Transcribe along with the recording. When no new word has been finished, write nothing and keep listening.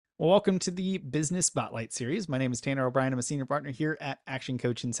Well, welcome to the Business Spotlight series. My name is Tanner O'Brien. I'm a senior partner here at Action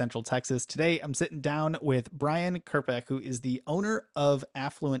Coach in Central Texas. Today, I'm sitting down with Brian Krpec, who is the owner of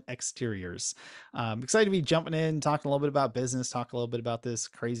Affluent Exteriors. I'm excited to be jumping in, talking a little bit about business, talk a little bit about this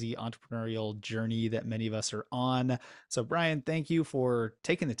crazy entrepreneurial journey that many of us are on. So, Brian, thank you for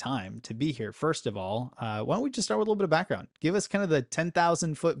taking the time to be here. First of all, why don't we just start with a little bit of background? Give us kind of the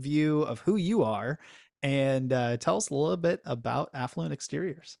 10,000 foot view of who you are and tell us a little bit about Affluent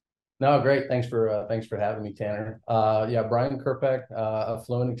Exteriors. No, great. Thanks for having me, Tanner. Yeah, Brian Krpec,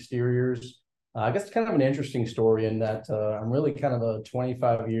 Affluent Exteriors. I guess it's kind of an interesting story in that I'm really kind of a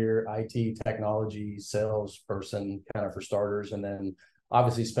 25-year IT technology salesperson, kind of for starters, and then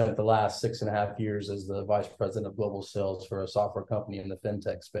obviously spent the last 6.5 years as the vice president of global sales for a software company in the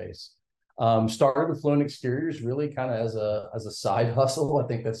fintech space. Started Affluent Exteriors really kind of as a side hustle. I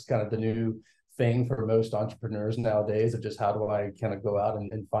think that's kind of the new thing for most entrepreneurs nowadays, of just how do I kind of go out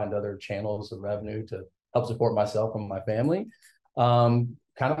and find other channels of revenue to help support myself and my family. Kind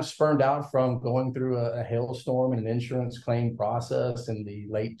of spurned out from going through a hailstorm and an insurance claim process in the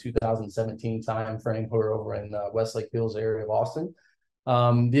late 2017 timeframe. We're over in Westlake Hills area of Austin.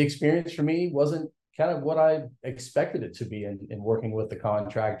 The experience for me wasn't kind of what I expected it to be in working with the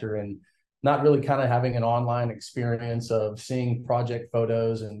contractor, and not really kind of having an online experience of seeing project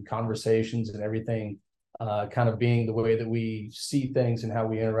photos and conversations and everything kind of being the way that we see things and how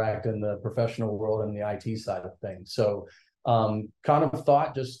we interact in the professional world and the IT side of things. So kind of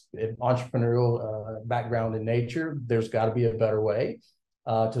thought, just entrepreneurial background in nature, there's got to be a better way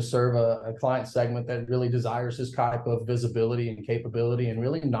to serve a client segment that really desires this type of visibility and capability and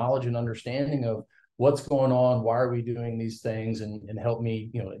really knowledge and understanding of what's going on, why are we doing these things, and help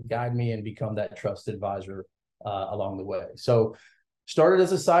me, guide me and become that trusted advisor along the way. So started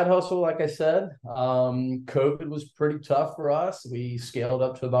as a side hustle, like I said. COVID was pretty tough for us. We scaled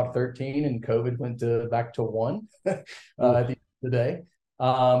up to about 13 and COVID went back to 1 at the end of the day.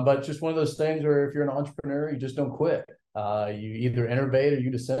 But just one of those things where if you're an entrepreneur, you just don't quit. You either innovate or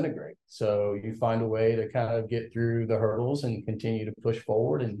you disintegrate. So you find a way to kind of get through the hurdles and continue to push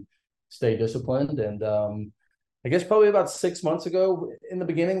forward and stay disciplined. And I guess probably about 6 months ago, in the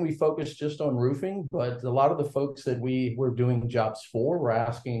beginning, we focused just on roofing, but a lot of the folks that we were doing jobs for were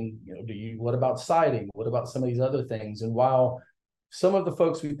asking, what about siding? What about some of these other things? And while some of the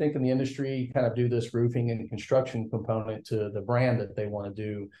folks we think in the industry kind of do this roofing and construction component to the brand that they want to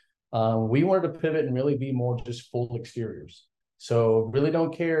do, we wanted to pivot and really be more just full exteriors. So really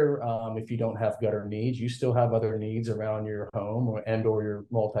don't care if you don't have gutter needs. You still have other needs around your home or your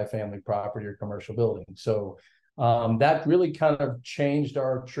multifamily property or commercial building. So that really kind of changed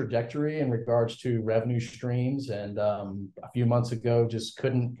our trajectory in regards to revenue streams. And a few months ago, just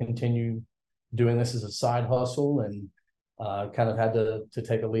couldn't continue doing this as a side hustle, and kind of had to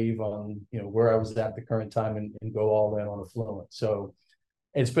take a leave on where I was at the current time and go all in on Affluent. So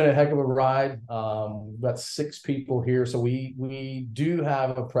it's been a heck of a ride. About 6 people here. So we do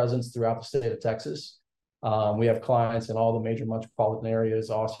have a presence throughout the state of Texas. We have clients in all the major metropolitan areas: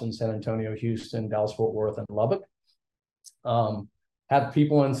 Austin, San Antonio, Houston, Dallas, Fort Worth, and Lubbock. Have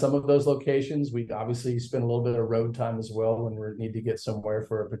people in some of those locations. We obviously spend a little bit of road time as well when we need to get somewhere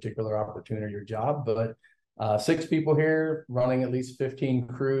for a particular opportunity or job. But 6 people here running at least 15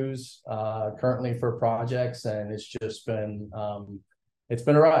 crews currently for projects. And it's just been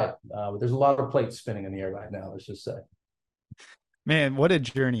a ride. There's a lot of plates spinning in the air right now, let's just say. Man, what a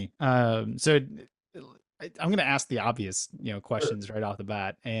journey. So I'm going to ask the obvious, Sure. questions right off the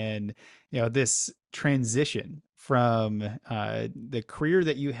bat. And, this transition from the career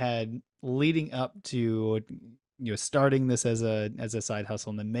that you had leading up to, starting this as a side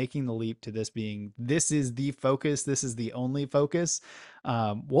hustle and then making the leap to this is the focus, this is the only focus.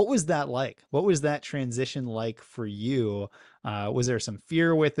 What was that like? What was that transition like for you? Was there some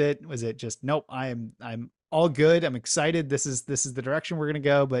fear with it? Was it just, nope, I'm all good, I'm excited, this is the direction we're going to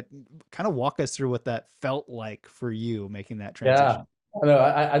go? But kind of walk us through what that felt like for you making that Yeah. transition. I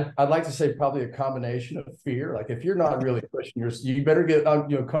know. I'd like to say probably a combination of fear. Like if you're not really pushing you better get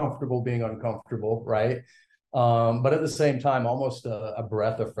comfortable being uncomfortable, right? But at the same time, almost a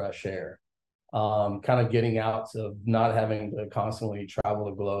breath of fresh air. Kind of getting out of not having to constantly travel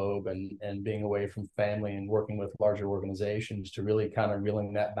the globe and being away from family and working with larger organizations, to really kind of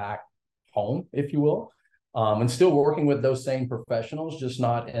reeling that back home, if you will. And still working with those same professionals, just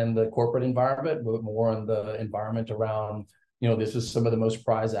not in the corporate environment, but more in the environment around, this is some of the most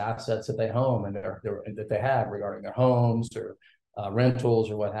prized assets that they home and that they have regarding their homes or rentals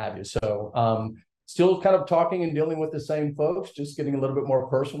or what have you. So still kind of talking and dealing with the same folks, just getting a little bit more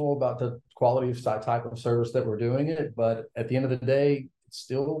personal about the quality of type of service that we're doing it. But at the end of the day, it's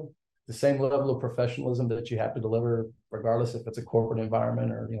still the same level of professionalism that you have to deliver, regardless if it's a corporate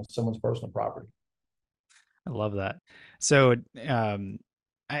environment or someone's personal property. I love that. So, um,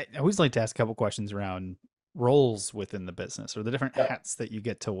 I always like to ask a couple questions around roles within the business or the different Yep. hats that you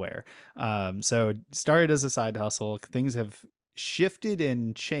get to wear. So started as a side hustle, things have shifted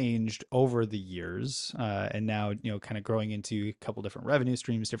and changed over the years, and now kind of growing into a couple different revenue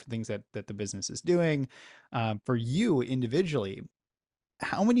streams, different things that the business is doing. For you individually,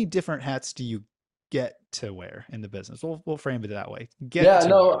 how many different hats do you get to wear in the business? We'll frame it that way. Get Yeah, to wear.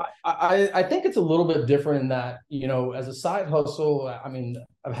 no, I think it's a little bit different in that, as a side hustle, I mean,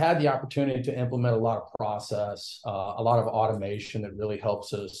 I've had the opportunity to implement a lot of process, a lot of automation that really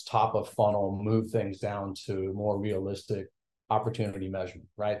helps us top of funnel, move things down to more realistic opportunity measurement,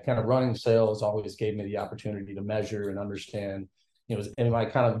 right? Kind of running sales always gave me the opportunity to measure and understand, am I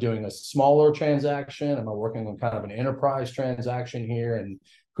kind of doing a smaller transaction? Am I working on kind of an enterprise transaction here? And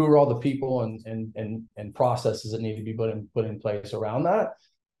who are all the people and processes that need to be put in place around that.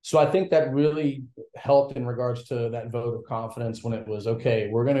 So I think that really helped in regards to that vote of confidence when it was, okay,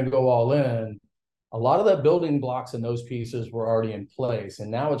 we're going to go all in. A lot of the building blocks and those pieces were already in place.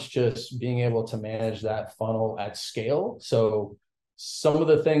 And now it's just being able to manage that funnel at scale. So some of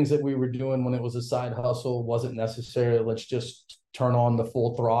the things that we were doing when it was a side hustle wasn't necessarily, let's just turn on the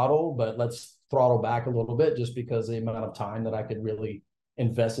full throttle, but let's throttle back a little bit just because the amount of time that I could really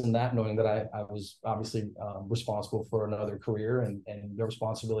invest in that, knowing that I was obviously responsible for another career and the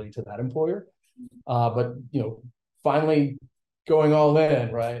responsibility to that employer. But finally going all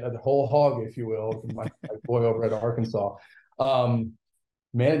in, right, the whole hog, if you will, my boy over at Arkansas.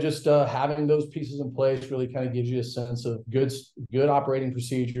 Man, just having those pieces in place really kind of gives you a sense of good operating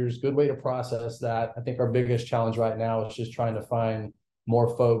procedures, good way to process that. I think our biggest challenge right now is just trying to find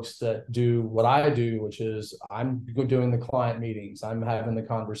more folks that do what I do, which is I'm doing the client meetings, I'm having the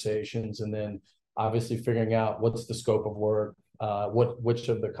conversations, and then obviously figuring out what's the scope of work, which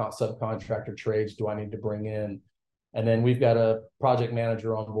of the subcontractor trades do I need to bring in, and then we've got a project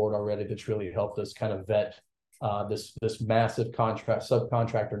manager on board already that's really helped us kind of vet this massive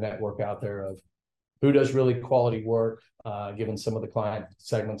subcontractor network out there of who does really quality work, given some of the client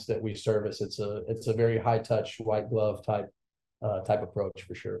segments that we service. It's a very high touch, white glove type approach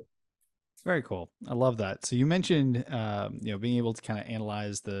for sure. Very cool. I love that. So you mentioned, being able to kind of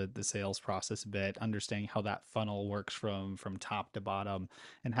analyze the sales process a bit, understanding how that funnel works from top to bottom,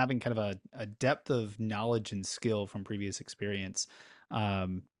 and having kind of a depth of knowledge and skill from previous experience.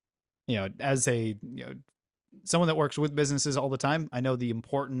 Um, as a someone that works with businesses all the time, I know the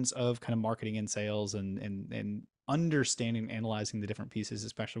importance of kind of marketing and sales and understanding, analyzing the different pieces,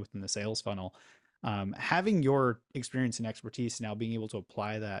 especially within the sales funnel. Having your experience and expertise now, being able to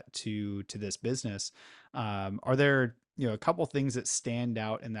apply that to this business, are there a couple things that stand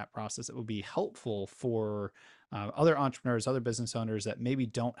out in that process that would be helpful for other entrepreneurs, other business owners that maybe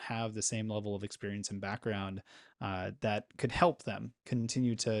don't have the same level of experience and background, that could help them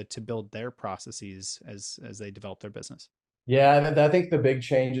continue to build their processes as they develop their business? Yeah, I think the big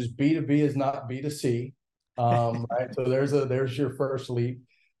change is B2B is not B2C. Right. So there's your first leap.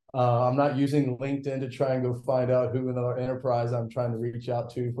 I'm not using LinkedIn to try and go find out who in our enterprise I'm trying to reach out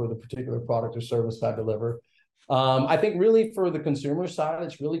to for the particular product or service I deliver. I think really for the consumer side,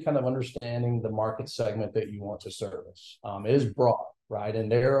 it's really kind of understanding the market segment that you want to service. It is broad, right?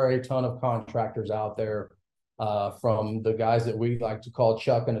 And there are a ton of contractors out there, from the guys that we like to call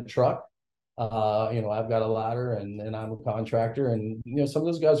Chuck in a truck. I've got a ladder and I'm a contractor, and some of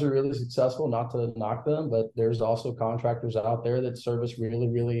those guys are really successful, not to knock them, but there's also contractors out there that service really,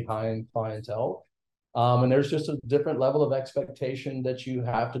 really high-end clientele. And there's just a different level of expectation that you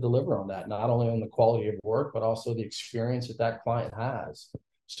have to deliver on that, not only on the quality of work, but also the experience that client has.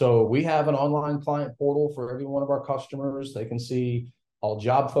 So we have an online client portal for every one of our customers. They can see all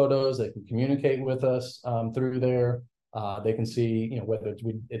job photos. They can communicate with us through there. They can see, whether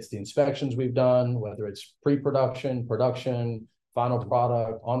it's the inspections we've done, whether it's pre-production, production, final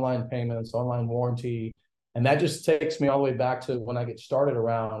product, online payments, online warranty. And that just takes me all the way back to when I get started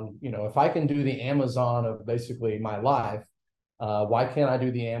around, if I can do the Amazon of basically my life, why can't I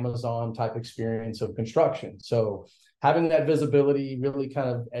do the Amazon type experience of construction? So having that visibility really kind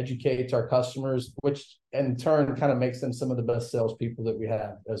of educates our customers, which in turn kind of makes them some of the best salespeople that we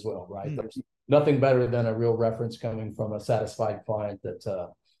have as well, right? There's nothing better than a real reference coming from a satisfied client that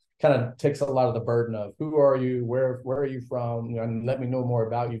kind of takes a lot of the burden of who are you, where are you from, and let me know more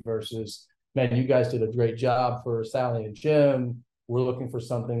about you versus, man, you guys did a great job for Sally and Jim. We're looking for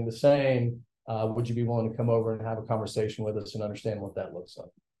something the same. Would you be willing to come over and have a conversation with us and understand what that looks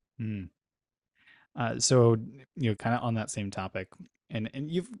like? So, kind of on that same topic, And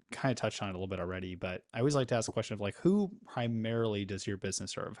you've kind of touched on it a little bit already, but I always like to ask the question of like, who primarily does your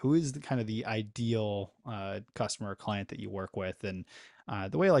business serve? Who is the kind of the ideal customer or client that you work with? And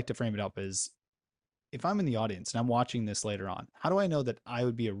the way I like to frame it up is, if I'm in the audience and I'm watching this later on, how do I know that I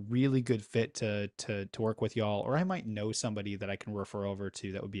would be a really good fit to work with y'all, or I might know somebody that I can refer over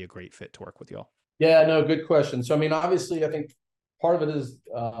to that would be a great fit to work with y'all? Yeah, no, good question. So, I mean, obviously, I think part of it is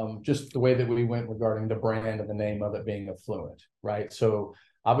just the way that we went regarding the brand and the name of it being affluent, right? So,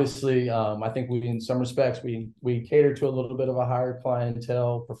 obviously, I think we, in some respects, we cater to a little bit of a higher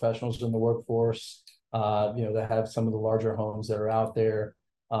clientele, professionals in the workforce, that have some of the larger homes that are out there.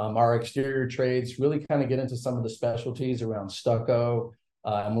 Our exterior trades really kind of get into some of the specialties around stucco,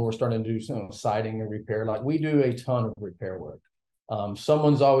 and when we're starting to do some siding and repair, like we do a ton of repair work.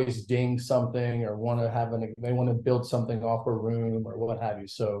 Someone's always dinged something or they want to build something off a room or what have you.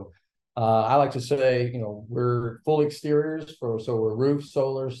 So I like to say, we're full exteriors so we're roof,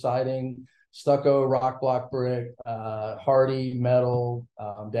 solar, siding, stucco, rock block brick, hardy metal,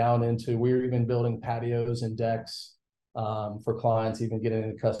 down into, we're even building patios and decks for clients, even getting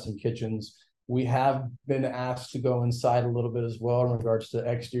into custom kitchens. We have been asked to go inside a little bit as well in regards to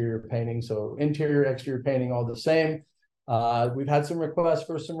exterior painting. So interior, exterior painting, all the same. We've had some requests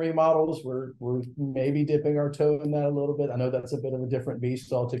for some remodels. We're maybe dipping our toe in that a little bit. I know that's a bit of a different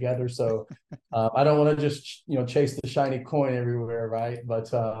beast altogether. So I don't want to just chase the shiny coin everywhere, right?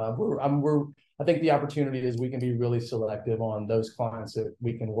 But I think the opportunity is we can be really selective on those clients that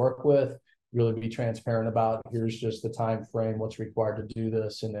we can work with. Really be transparent about here's just the time frame, what's required to do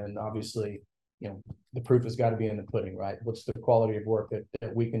this, and then obviously, the proof has got to be in the pudding, right? What's the quality of work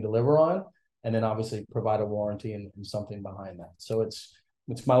that we can deliver on? And then obviously provide a warranty and something behind that. So it's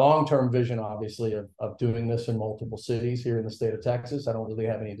my long-term vision, obviously, of doing this in multiple cities here in the state of Texas. I don't really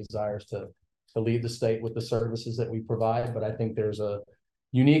have any desires to lead the state with the services that we provide, but I think there's a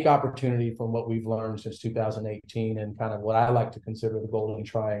unique opportunity from what we've learned since 2018 and kind of what I like to consider the golden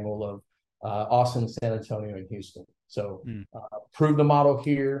triangle of Austin, San Antonio, and Houston. So prove the model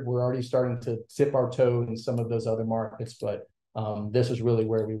here. We're already starting to tip our toe in some of those other markets, but this is really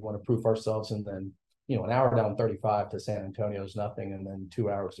where we want to prove ourselves. And then, an hour down 35 to San Antonio is nothing. And then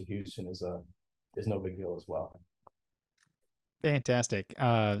 2 hours to Houston is no big deal as well. Fantastic.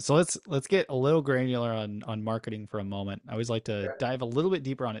 So let's get a little granular on marketing for a moment. I always like to dive a little bit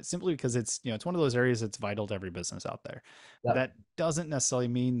deeper on it, simply because it's one of those areas that's vital to every business out there. Yep. That doesn't necessarily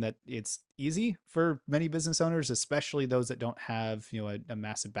mean that it's easy for many business owners, especially those that don't have a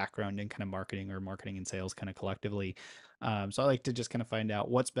massive background in kind of marketing or marketing and sales kind of collectively. So I like to just kind of find out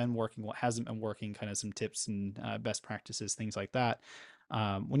what's been working, what hasn't been working, kind of some tips and best practices, things like that.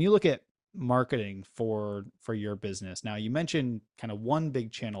 When you look at marketing for your business, now you mentioned kind of one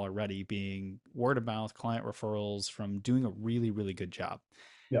big channel already being word of mouth, client referrals from doing a really good job.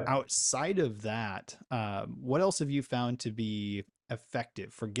 Yep. Outside of that, what else have you found to be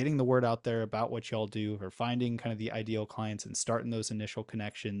effective for getting the word out there about what y'all do, or finding kind of the ideal clients and starting those initial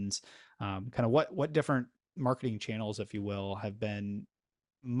connections? Kind of what different marketing channels, if you will, have been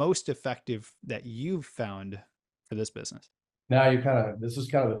most effective that you've found for this business? Now this is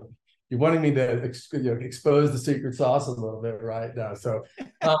kind of you're wanting me to expose the secret sauce a little bit, right? No, so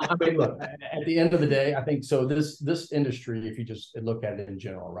I mean, look, at the end of the day, I think so. This industry, if you just look at it in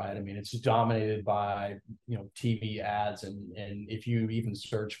general, right? I mean, it's dominated by TV ads, and if you even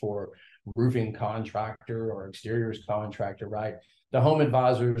search for roofing contractor or exteriors contractor, right? The home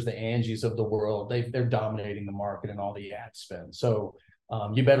advisors, the Angies of the world, they're dominating the market and all the ad spend. So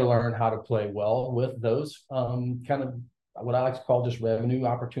you better learn how to play well with those kind of what I like to call just revenue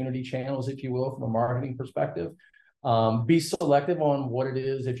opportunity channels, if you will, from a marketing perspective. Be selective on what it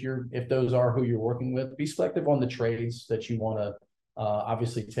is. If those are who you're working with, be selective on the trades that you want to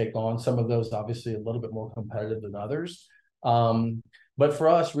obviously take on. Some of those obviously a little bit more competitive than others. But for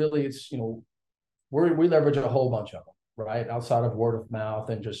us, really, it's we leverage a whole bunch of them, right? Outside of word of mouth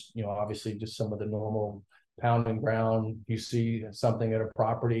and just obviously just some of the normal pound and ground. You see something at a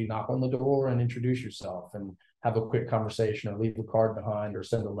property, knock on the door and introduce yourself and have a quick conversation or leave a card behind or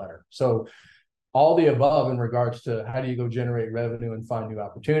send a letter. So all the above in regards to how do you go generate revenue and find new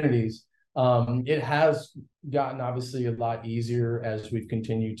opportunities. It has gotten obviously a lot easier as we've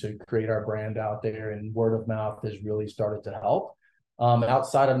continued to create our brand out there, and word of mouth has really started to help.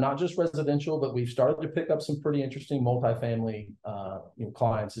 Outside of not just residential, but we've started to pick up some pretty interesting multifamily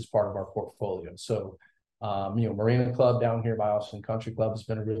clients as part of our portfolio. So Marina Club down here by Austin Country Club has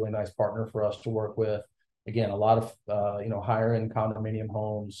been a really nice partner for us to work with. Again, a lot of higher end condominium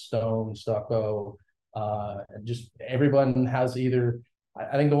homes, stone, stucco, just everyone has either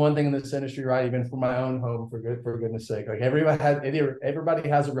I think the one thing in this industry, right, even for my own home, for goodness sake, like everybody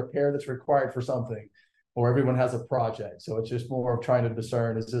has a repair that's required for something, or everyone has a project. So it's just more of trying to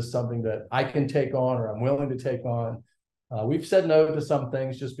discern, is this something that I can take on or I'm willing to take on? We've said no to some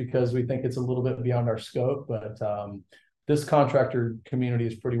things just because we think it's a little bit beyond our scope, but this contractor community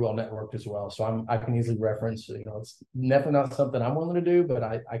is pretty well networked as well. So I can easily reference, it's definitely not something I'm willing to do, but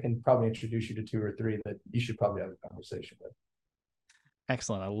I can probably introduce you to two or three that you should probably have a conversation with.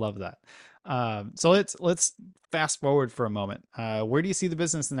 Excellent. I love that. So let's fast forward for a moment. Where do you see the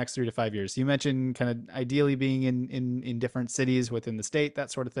business in the next 3 to 5 years? You mentioned kind of ideally being in different cities within the state, that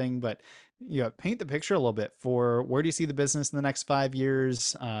sort of thing. But paint the picture a little bit for where do you see the business in the next 5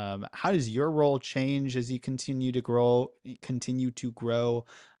 years? How does your role change as you continue to grow? Continue to grow.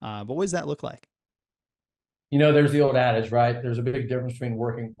 But what does that look like? There's the old adage, right? There's a big difference between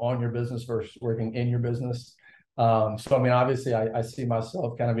working on your business versus working in your business. So, I mean, obviously, I see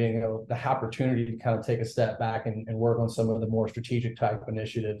myself kind of being the opportunity to kind of take a step back and work on some of the more strategic type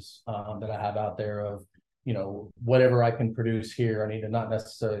initiatives that I have out there of, whatever I can produce here. I need to not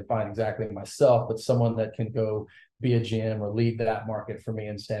necessarily find exactly myself, but someone that can go be a GM or lead that market for me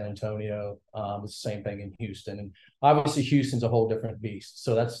in San Antonio. The same thing in Houston. And obviously, Houston's a whole different beast.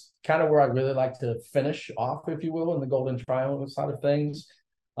 So that's kind of where I'd really like to finish off, if you will, in the Golden Triangle side of things.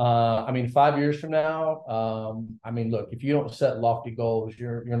 I mean, 5 years from now, I mean, look, if you don't set lofty goals,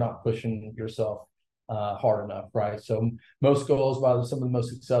 you're not pushing yourself hard enough, right? So most goals by some of the most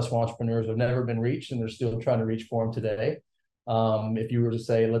successful entrepreneurs have never been reached, and they're still trying to reach for them today. If you were to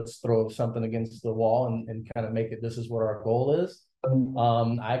say, let's throw something against the wall and kind of make it, this is what our goal is.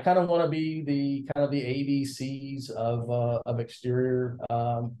 I kind of want to be the kind of the ABCs of exterior,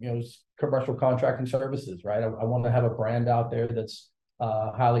 commercial contracting services, right? I want to have a brand out there that's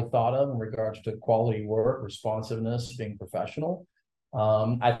highly thought of in regards to quality work, responsiveness, being professional.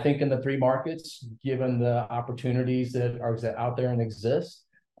 I think in the three markets, given the opportunities that are out there and exist,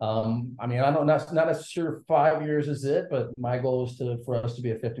 I mean, I don't not necessarily 5 years is it, but my goal is for us to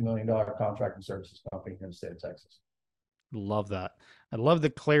be a $50 million contracting services company here in the state of Texas. Love that. I love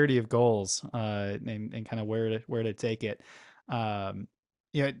the clarity of goals and kind of where to take it. Um,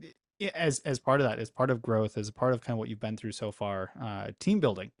 you know, as part of that, as part of growth, as a part of kind of what you've been through so far, team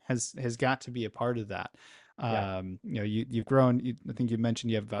building has got to be a part of that. Yeah. You've grown. I think you mentioned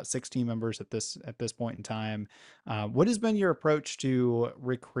you have about 16 members at this point in time. What has been your approach to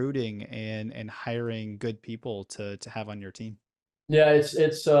recruiting and hiring good people to have on your team? Yeah,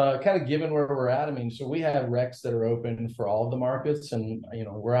 it's kind of given where we're at. I mean, so we have recs that are open for all of the markets, and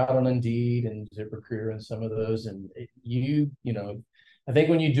we're out on Indeed and ZipRecruiter and some of those. And I think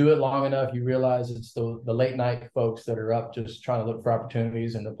when you do it long enough, you realize it's the late night folks that are up just trying to look for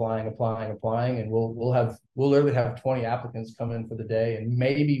opportunities and applying, and we'll literally have 20 applicants come in for the day, and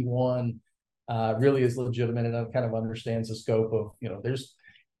maybe one really is legitimate and kind of understands the scope of there's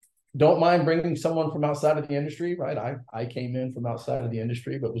don't mind bringing someone from outside of the industry, right? I came in from outside of the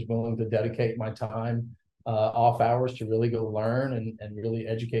industry, but was willing to dedicate my time off hours to really go learn and really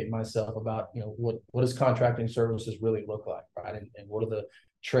educate myself about, what does contracting services really look like, right? And what are the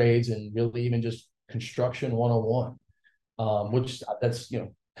trades and really even just construction 101, which that's,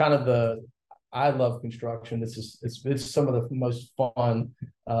 kind of I love construction. It's some of the most fun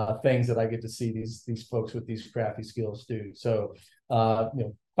things that I get to see these folks with these crafty skills do. So,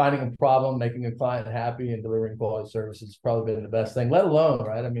 finding a problem, making a client happy, and delivering quality services has probably been the best thing, let alone,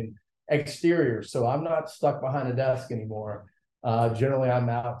 right? I mean, exterior. So I'm not stuck behind a desk anymore. Generally, I'm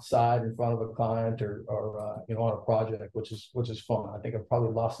outside in front of a client or on a project, which is fun. I think I've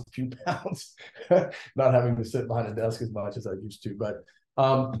probably lost a few pounds not having to sit behind a desk as much as I used to. But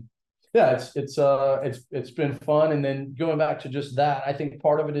yeah, it's been fun. And then going back to just that, I think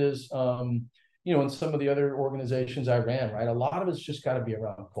part of it is in some of the other organizations I ran, right, a lot of it's just got to be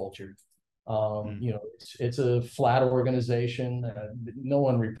around culture. Mm. It's a flat organization. No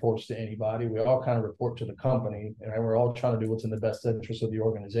one reports to anybody. We all kind of report to the company, and we're all trying to do what's in the best interest of the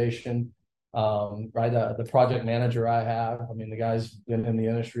organization. Right, the project manager I have, I mean, the guy's been in the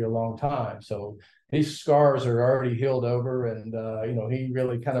industry a long time, so these scars are already healed over, and he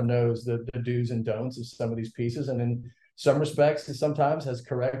really kind of knows the do's and don'ts of some of these pieces, and in some respects, he sometimes has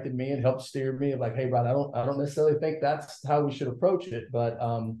corrected me and helped steer me, like, hey, Brad, I don't necessarily think that's how we should approach it, but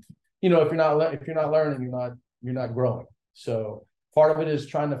if you're not learning, you're not growing. So part of it is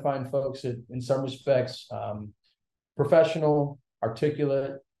trying to find folks that, in some respects, professional,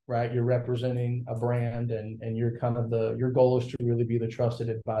 articulate, right? You're representing a brand, and you're kind of your goal is to really be the trusted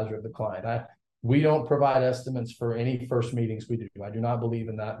advisor of the client. We don't provide estimates for any first meetings we do. I do not believe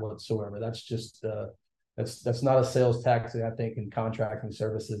in that whatsoever. That's just That's not a sales tactic, I think, in contracting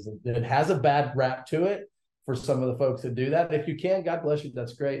services. It has a bad rap to it for some of the folks that do that. If you can, God bless you.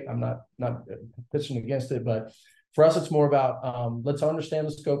 That's great. I'm not pitching against it, but for us, it's more about let's understand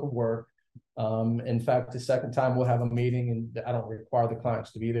the scope of work. In fact, the second time we'll have a meeting, and I don't require the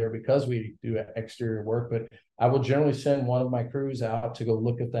clients to be there because we do exterior work, but I will generally send one of my crews out to go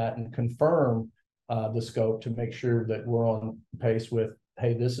look at that and confirm the scope to make sure that we're on pace with,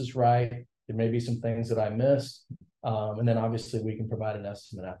 hey, this is right. There may be some things that I missed. And then obviously we can provide an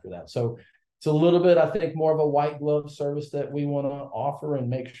estimate after that. So it's a little bit, I think, more of a white glove service that we want to offer and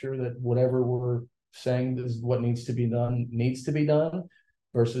make sure that whatever we're saying is what needs to be done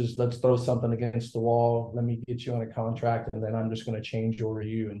versus let's throw something against the wall. Let me get you on a contract, and then I'm just going to change order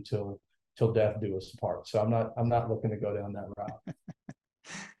you until death do us apart. So I'm not looking to go down that route.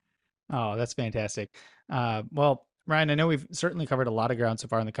 Oh, that's fantastic. Well, Ryan, I know we've certainly covered a lot of ground so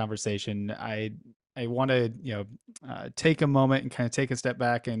far in the conversation. I want to take a moment and kind of take a step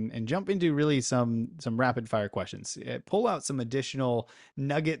back and jump into really some rapid fire questions. Pull out some additional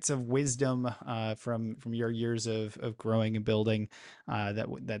nuggets of wisdom from your years of growing and building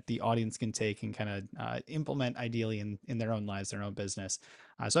that the audience can take and kind of implement ideally in their own lives, their own business.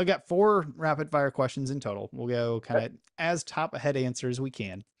 So I've got 4 rapid fire questions in total. We'll go kind of as top ahead answers we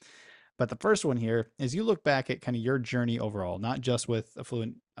can. But the first one here is you look back at kind of your journey overall, not just with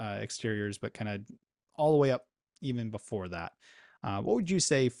Affluent Exteriors, but kind of all the way up even before that. What would you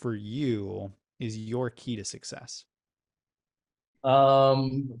say for you is your key to success?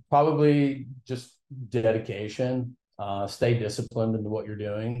 Probably just dedication. Stay disciplined into what you're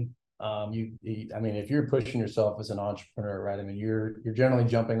doing. I mean, if you're pushing yourself as an entrepreneur, right? I mean, you're generally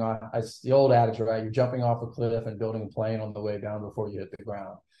jumping off. It's the old adage, right? You're jumping off a cliff and building a plane on the way down before you hit the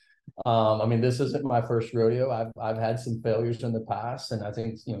ground. I mean, this isn't my first rodeo. I've had some failures in the past, and I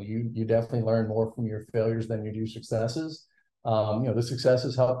think you definitely learn more from your failures than you do successes. The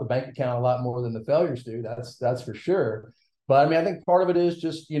successes help the bank account a lot more than the failures do. That's for sure. But I mean, I think part of it is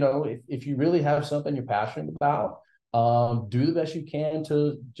just if you really have something you're passionate about, do the best you can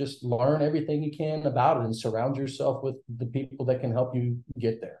to just learn everything you can about it and surround yourself with the people that can help you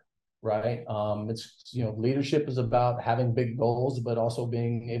get there. Right. It's, leadership is about having big goals, but also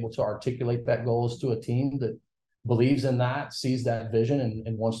being able to articulate that goals to a team that believes in that, sees that vision,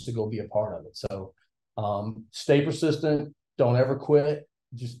 and wants to go be a part of it. So stay persistent. Don't ever quit.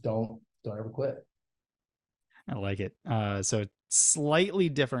 Just don't ever quit. I like it. So slightly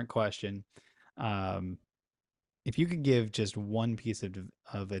different question. Um, if you could give just one piece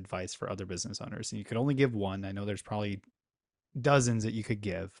of advice for other business owners, and you could only give one, I know there's probably dozens that you could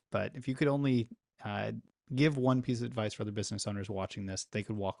give, but if you could only uh, give one piece of advice for other business owners watching this, they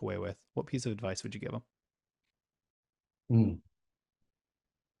could walk away with, what piece of advice would you give them? Mm.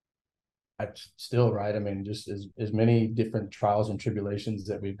 I still right. I mean, just as many different trials and tribulations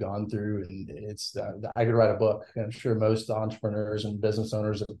that we've gone through, and it's I could write a book. I'm sure most entrepreneurs and business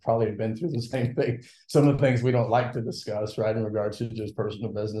owners have probably been through the same thing. Some of the things we don't like to discuss, right, in regards to just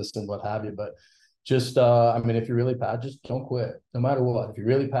personal business and what have you. But just, I mean, if you're really passionate, just don't quit, no matter what. If you're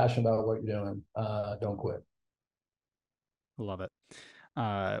really passionate about what you're doing, don't quit. Love it.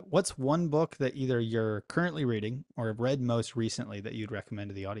 What's one book that either you're currently reading or have read most recently that you'd recommend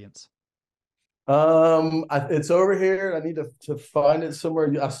to the audience? It's over here. I need to find it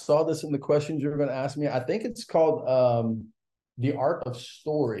somewhere. I saw this in the questions you were going to ask me. I think it's called The Art of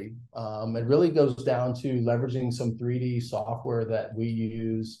Story. It really goes down to leveraging some 3D software that we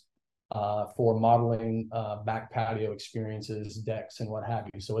use for modeling back patio experiences, decks, and what have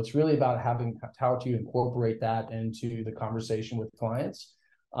you. So it's really about having how to incorporate that into the conversation with clients.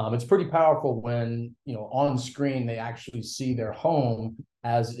 It's pretty powerful when on screen they actually see their home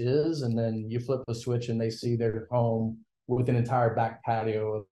as is, and then you flip a switch and they see their home with an entire back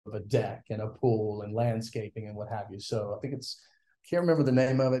patio of a deck and a pool and landscaping and what have you. So I think can't remember the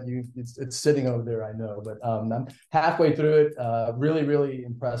name of it. It's sitting over there, I know, but I'm halfway through it. Really, really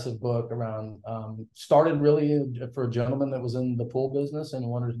impressive book around. Started really for a gentleman that was in the pool business and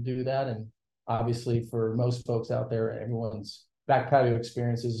wanted to do that, and obviously for most folks out there, everyone's back patio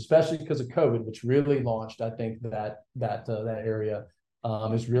experiences, especially because of COVID, which really launched. I think that area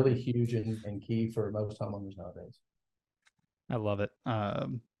is really huge and key for most homeowners nowadays. I love it. Yeah.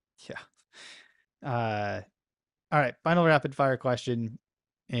 All right. Final rapid fire question.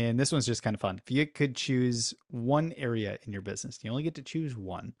 And this one's just kind of fun. If you could choose one area in your business, you only get to choose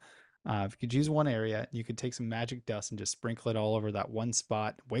one. If you could choose one area, you could take some magic dust and just sprinkle it all over that one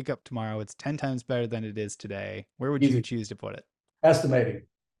spot. Wake up tomorrow, it's 10 times better than it is today. Where would you Easy choose to put it? estimating.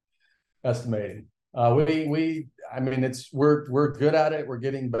 estimating. We I mean, we're good at it. We're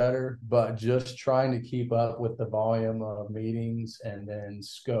getting better, but just trying to keep up with the volume of meetings and then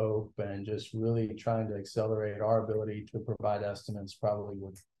scope and just really trying to accelerate our ability to provide estimates probably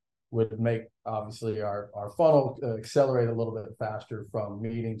would make obviously our funnel accelerate a little bit faster from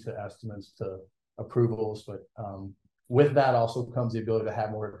meeting to estimates to approvals. But with that also comes the ability to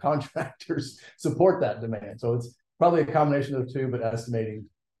have more contractors support that demand. So it's probably a combination of the two, but estimating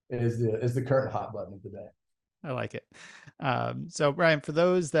is the current hot button of the day. I like it. So, Brian, for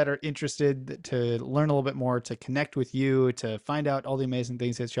those that are interested to learn a little bit more, to connect with you, to find out all the amazing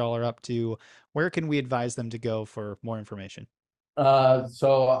things that y'all are up to, where can we advise them to go for more information?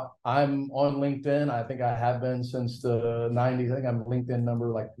 So I'm on LinkedIn. I think I have been since the 90s. I think I'm LinkedIn number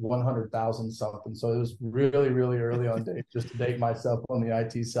like 100,000 something. So it was really, really early on date, just to date myself on the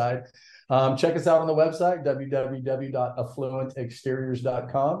IT side. Check us out on the website,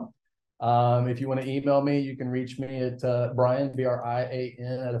 www.affluentexteriors.com. If you want to email me, you can reach me at Brian, Brian,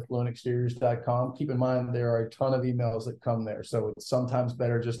 at affluentexteriors.com. Keep in mind, there are a ton of emails that come there. So it's sometimes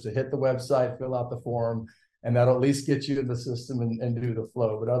better just to hit the website, fill out the form, and that'll at least get you in the system and do the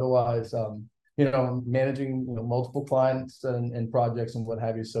flow. But otherwise, managing multiple clients and projects and what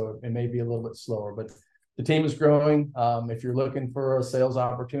have you, so it may be a little bit slower. But the team is growing. If you're looking for a sales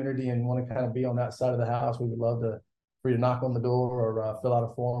opportunity and want to kind of be on that side of the house, we would love for you to knock on the door or fill out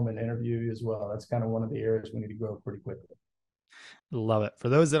a form and interview you as well. That's kind of one of the areas we need to grow pretty quickly. Love it. For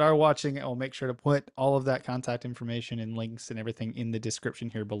those that are watching, I'll make sure to put all of that contact information and links and everything in the description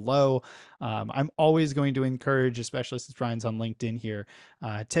here below. I'm always going to encourage, especially since Brian's on LinkedIn here,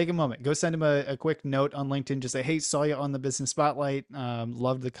 take a moment, go send him a quick note on LinkedIn. Just say, hey, saw you on the Business Spotlight.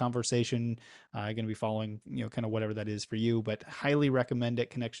 Loved the conversation. Going to be following, kind of whatever that is for you, but highly recommend it.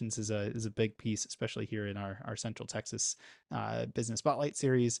 Connections is a big piece, especially here in our Central Texas Business Spotlight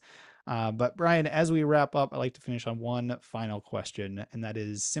series. But Brian, as we wrap up, I like to finish on one final question, and that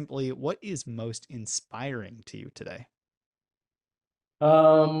is simply, what is most inspiring to you today?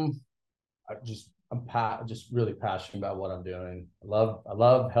 Um, just really passionate about what I'm doing. I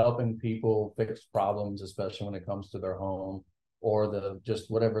love helping people fix problems, especially when it comes to their home or the just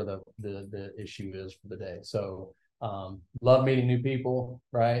whatever the issue is for the day. So love meeting new people,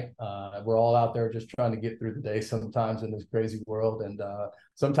 right? We're all out there just trying to get through the day sometimes in this crazy world. And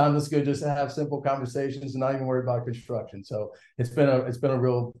sometimes it's good just to have simple conversations and not even worry about construction. So it's been a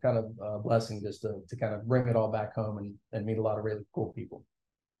real kind of blessing just to kind of bring it all back home and meet a lot of really cool people.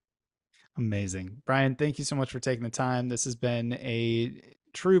 Amazing. Brian, thank you so much for taking the time. This has been a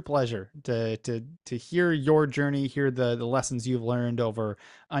true pleasure to hear your journey, hear the lessons you've learned over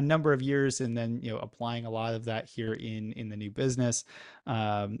a number of years, and then applying a lot of that here in the new business.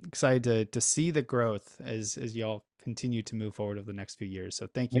 Excited to see the growth as y'all continue to move forward over the next few years. So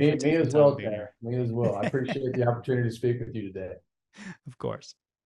thank you for Me taking the as time and well, being here. Tanner. Me as well. I appreciate the opportunity to speak with you today. Of course.